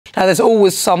Now, there's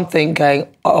always something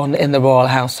going on in the royal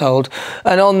household.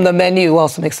 And on the menu, well,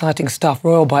 some exciting stuff.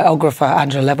 Royal biographer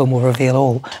Angela Levin will reveal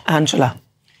all. Angela.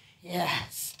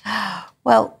 Yes.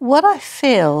 Well, what I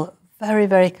feel very,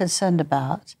 very concerned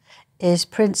about is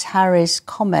Prince Harry's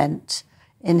comment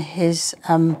in his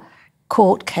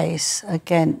court case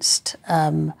against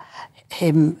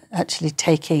him actually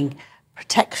taking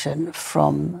protection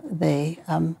from the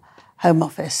Home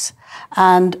Office.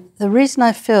 And the reason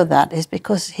I feel that is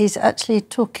because he's actually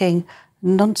talking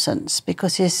nonsense,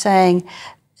 because he's saying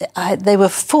they were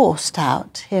forced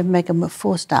out, he and Meghan were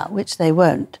forced out, which they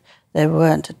weren't. They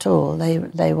weren't at all.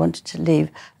 They wanted to leave,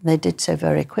 and they did so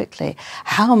very quickly.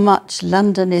 How much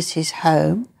London is his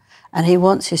home, and he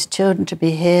wants his children to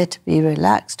be here to be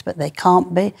relaxed, but they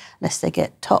can't be unless they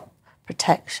get top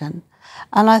protection.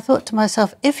 And I thought to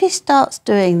myself, if he starts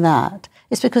doing that,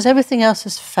 it's because everything else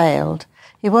has failed.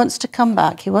 He wants to come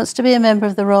back. He wants to be a member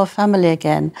of the royal family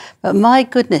again. But my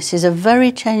goodness, he's a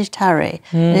very changed Harry,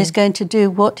 and he's going to do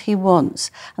what he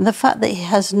wants. And the fact that he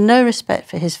has no respect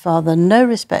for his father, no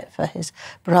respect for his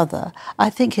brother, I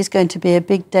think he's going to be a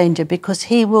big danger, because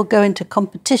he will go into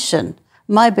competition.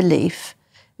 My belief,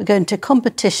 will go into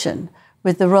competition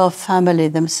with the royal family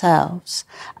themselves,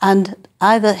 and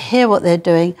either hear what they're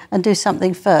doing and do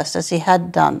something first, as he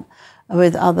had done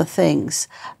with other things.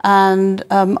 And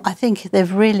I think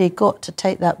they've really got to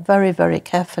take that very, very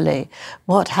carefully,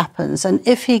 what happens. And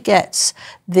if he gets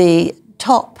the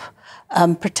top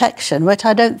protection, which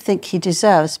I don't think he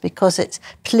deserves, because it's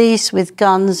police with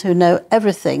guns who know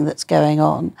everything that's going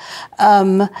on,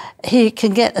 he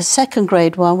can get a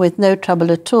second-grade one with no trouble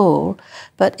at all.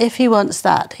 But if he wants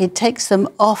that, he takes them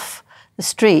off the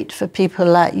street for people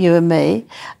like you and me,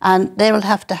 and they will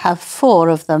have to have 4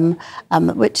 of them,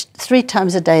 which 3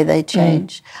 times a day they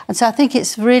change. And so I think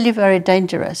it's really very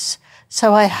dangerous.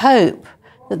 So I hope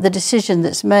that the decision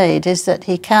that's made is that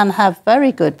he can have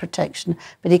very good protection,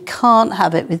 but he can't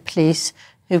have it with police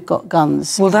who've got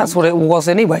guns. Well, that's what it was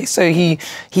anyway. So he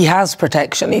has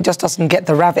protection. He just doesn't get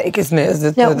the ravic, isn't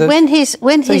it? When he's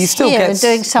here and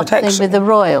doing something with the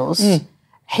royals,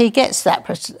 he gets that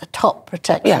top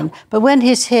protection. Yeah. But when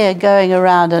he's here going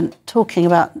around and talking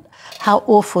about how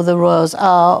awful the royals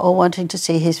are, or wanting to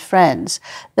see his friends,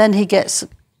 then he gets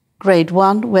grade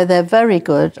 1, where they're very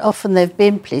good. Often they've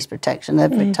been police protection,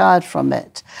 they've retired from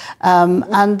it.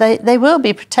 And they will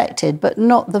be protected, but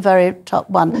not the very top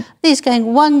one. He's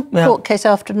going one court case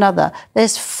after another.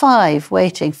 There's 5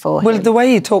 waiting for him. Well, the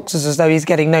way he talks is as though he's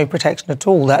getting no protection at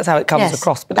all. That's how it comes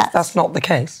across, but that's not the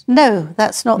case. No,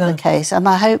 that's not the case. And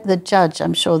I hope the judge,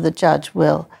 I'm sure the judge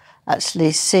will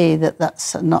actually see that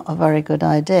that's not a very good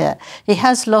idea. He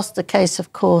has lost the case,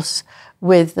 of course,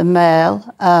 with the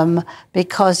Mail,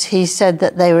 because he said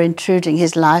that they were intruding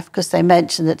his life, because they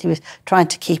mentioned that he was trying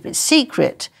to keep it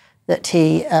secret, that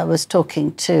he was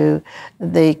talking to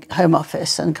the Home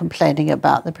Office and complaining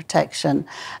about the protection.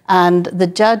 And the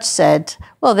judge said,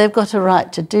 well, they've got a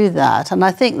right to do that. And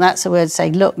I think that's a way of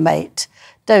saying, look, mate,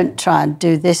 don't try and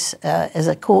do this as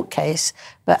a court case.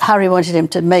 But Harry wanted him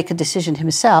to make a decision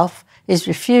himself. He's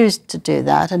refused to do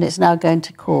that, and it's now going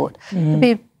to court. It'll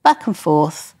be back and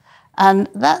forth. And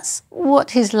that's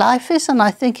what his life is, and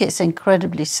I think it's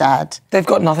incredibly sad. They've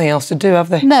got nothing else to do, have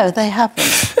they? No, they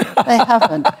haven't. They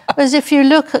haven't. Whereas if you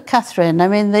look at Catherine, I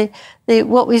mean,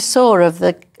 what we saw of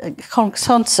the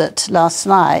concert last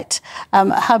night,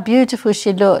 how beautiful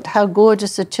she looked, how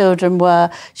gorgeous the children were.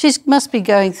 She must be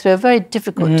going through a very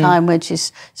difficult time when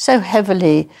she's so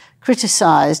heavily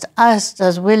criticised, as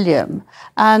does William.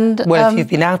 And well, if you've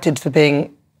been outed for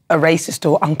being a racist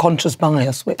or unconscious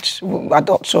bias, which I'm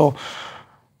not sure,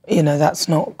 you know, that's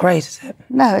not great, is it?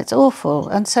 No, it's awful.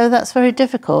 And so that's very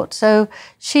difficult. So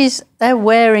they're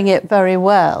wearing it very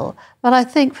well. But I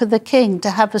think for the king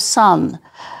to have a son,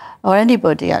 or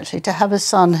anybody actually, to have a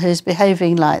son who's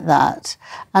behaving like that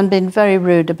and been very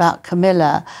rude about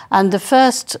Camilla. And the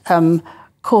first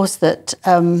course that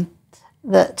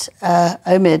Omid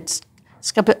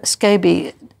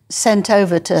Scobie sent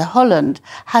over to Holland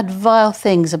had vile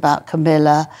things about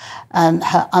Camilla and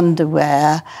her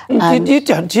underwear. And how do you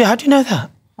know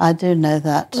that? I do know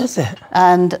that. Is it?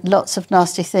 And lots of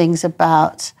nasty things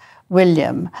about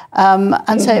William.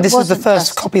 And so this is the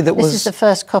first copy that was... This is the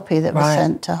first copy that was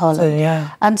sent to Holland. So,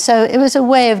 yeah. And so it was a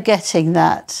way of getting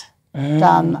that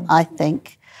done, I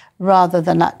think, rather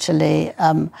than actually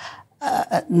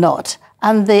not.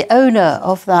 And the owner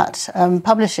of that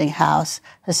publishing house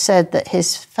has said that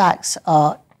his facts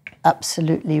are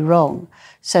absolutely wrong.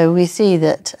 So we see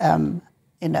that,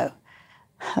 you know,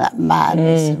 that man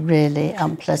is really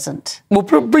unpleasant. Well,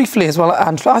 briefly as well,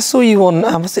 Angela, I saw you on,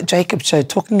 was it Jacob's show,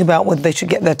 talking about whether they should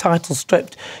get their titles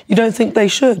stripped. You don't think they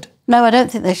should? No, I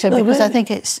don't think they should, because really? I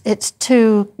think it's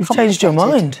too You've changed your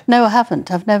mind? No, I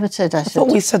haven't. I've never said I should. I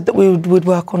thought we said that we would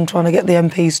work on trying to get the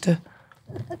MPs to...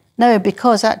 No,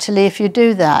 because actually if you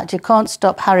do that, you can't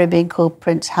stop Harry being called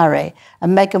Prince Harry,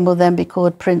 and Meghan will then be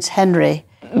called Prince Henry,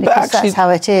 because that's how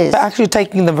it is. But actually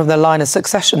taking them from their line of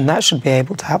succession, that should be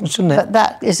able to happen, shouldn't it? But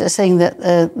that is a thing that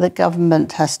the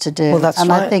government has to do. Well, that's and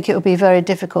right. I think it would be very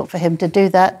difficult for him to do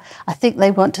that. I think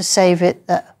they want to save it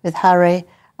with Harry,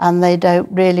 and they don't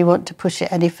really want to push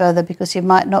it any further, because he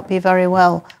might not be very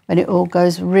well when it all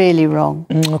goes really wrong.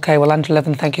 OK, well, Angela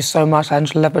Levin, thank you so much.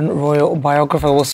 Angela Levin, royal biographer.